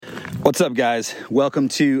What's up, guys? Welcome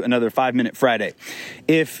to another 5-Minute Friday.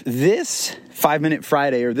 If this 5-Minute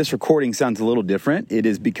Friday or this recording sounds a little different, it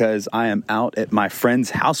is because I am out at my friend's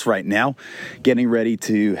house right now, getting ready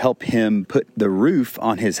to help him put the roof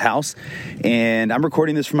on his house, and I'm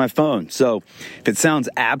recording this from my phone. So if it sounds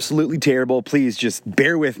absolutely terrible, please just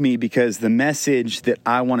bear with me, because the message that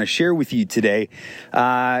I want to share with you today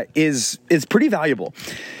is pretty valuable.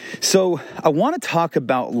 So I want to talk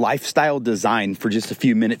about lifestyle design for just a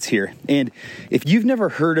few minutes here. And if you've never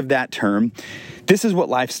heard of that term, this is what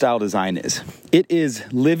lifestyle design is. It is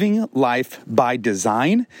living life by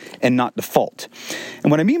design and not default.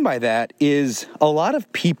 And what I mean by that is a lot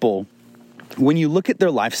of people, when you look at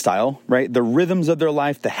their lifestyle, right, the rhythms of their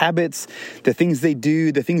life, the habits, the things they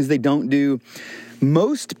do, the things they don't do,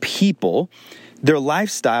 most people, their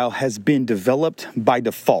lifestyle has been developed by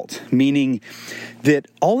default, meaning that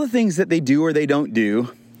all the things that they do or they don't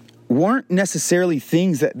do weren't necessarily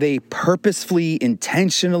things that they purposefully,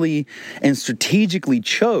 intentionally, and strategically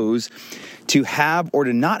chose to have or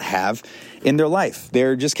to not have in their life.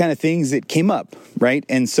 They're just kind of things that came up, right?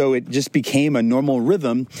 And so it just became a normal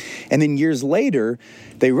rhythm. And then years later,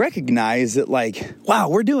 they recognize that, like, wow,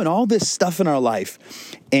 we're doing all this stuff in our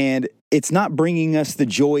life, and it's not bringing us the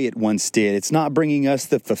joy it once did. It's not bringing us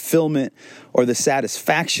the fulfillment or the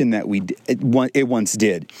satisfaction that it once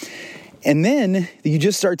did. And then you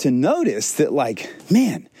just start to notice that, like,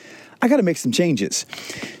 man, I got to make some changes.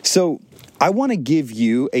 So I want to give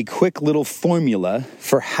you a quick little formula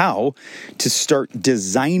for how to start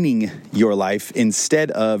designing your life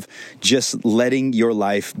instead of just letting your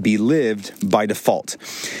life be lived by default.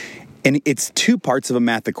 And it's two parts of a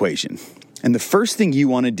math equation. And the first thing you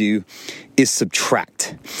want to do is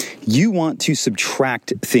subtract. You want to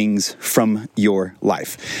subtract things from your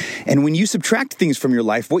life. And when you subtract things from your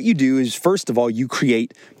life, what you do is, first of all, you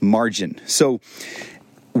create margin. So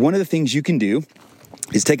one of the things you can do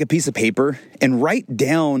is take a piece of paper and write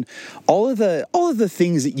down all of the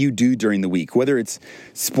things that you do during the week, whether it's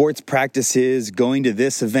sports practices, going to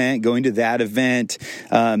this event, going to that event,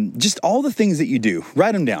 just all the things that you do.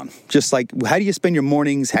 Write them down. Just like, how do you spend your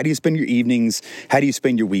mornings? How do you spend your evenings? How do you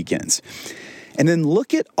spend your weekends? And then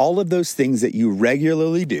look at all of those things that you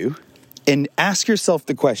regularly do and ask yourself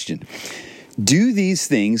the question, do these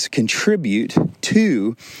things contribute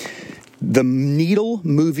to the needle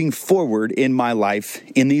moving forward in my life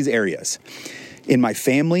in these areas? In my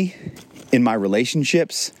family, in my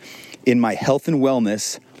relationships, in my health and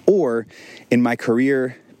wellness, or in my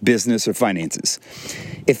career, business, or finances.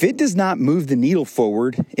 If it does not move the needle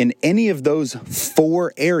forward in any of those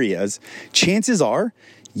 4 areas, chances are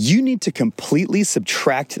you need to completely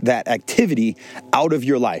subtract that activity out of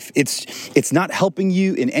your life. It's not helping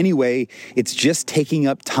you in any way. It's just taking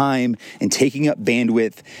up time and taking up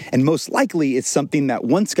bandwidth. And most likely it's something that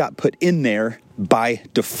once got put in there by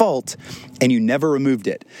default and you never removed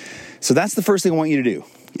it. So that's the first thing I want you to do,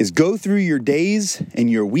 is go through your days and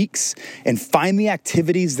your weeks and find the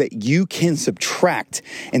activities that you can subtract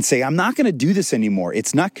and say, I'm not going to do this anymore.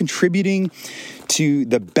 It's not contributing to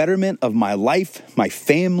the betterment of my life, my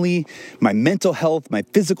family, my mental health, my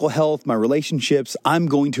physical health, my relationships. I'm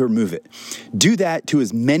going to remove it. Do that to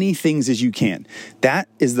as many things as you can. That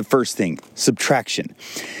is the first thing, subtraction.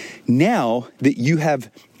 Now that you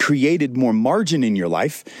have created more margin in your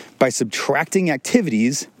life by subtracting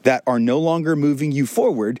activities that are no longer moving you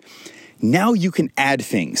forward, now you can add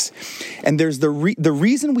things. And there's the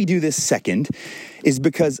reason we do this second is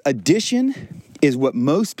because addition is what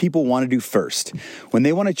most people want to do first. When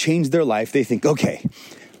they want to change their life, they think, okay,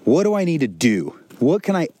 what do I need to do? What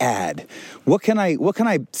can I add? What can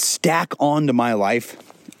I stack onto my life,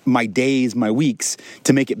 my days, my weeks,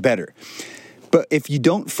 to make it better? But if you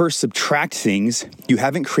don't first subtract things, you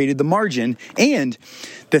haven't created the margin, and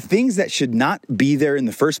the things that should not be there in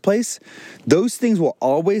the first place, those things will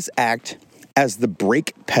always act as the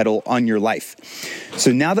brake pedal on your life.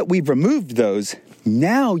 So now that we've removed those,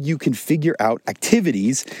 now you can figure out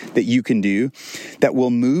activities that you can do that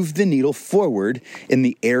will move the needle forward in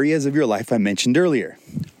the areas of your life I mentioned earlier.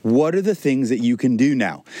 What are the things that you can do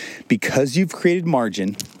now? Because you've created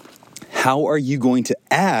margin, how are you going to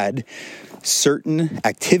add certain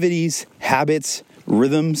activities, habits,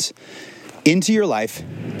 rhythms into your life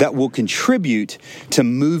that will contribute to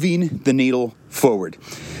moving the needle forward?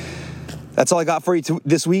 That's all I got for you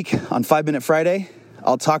this week on 5-Minute Friday.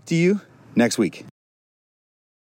 I'll talk to you next week.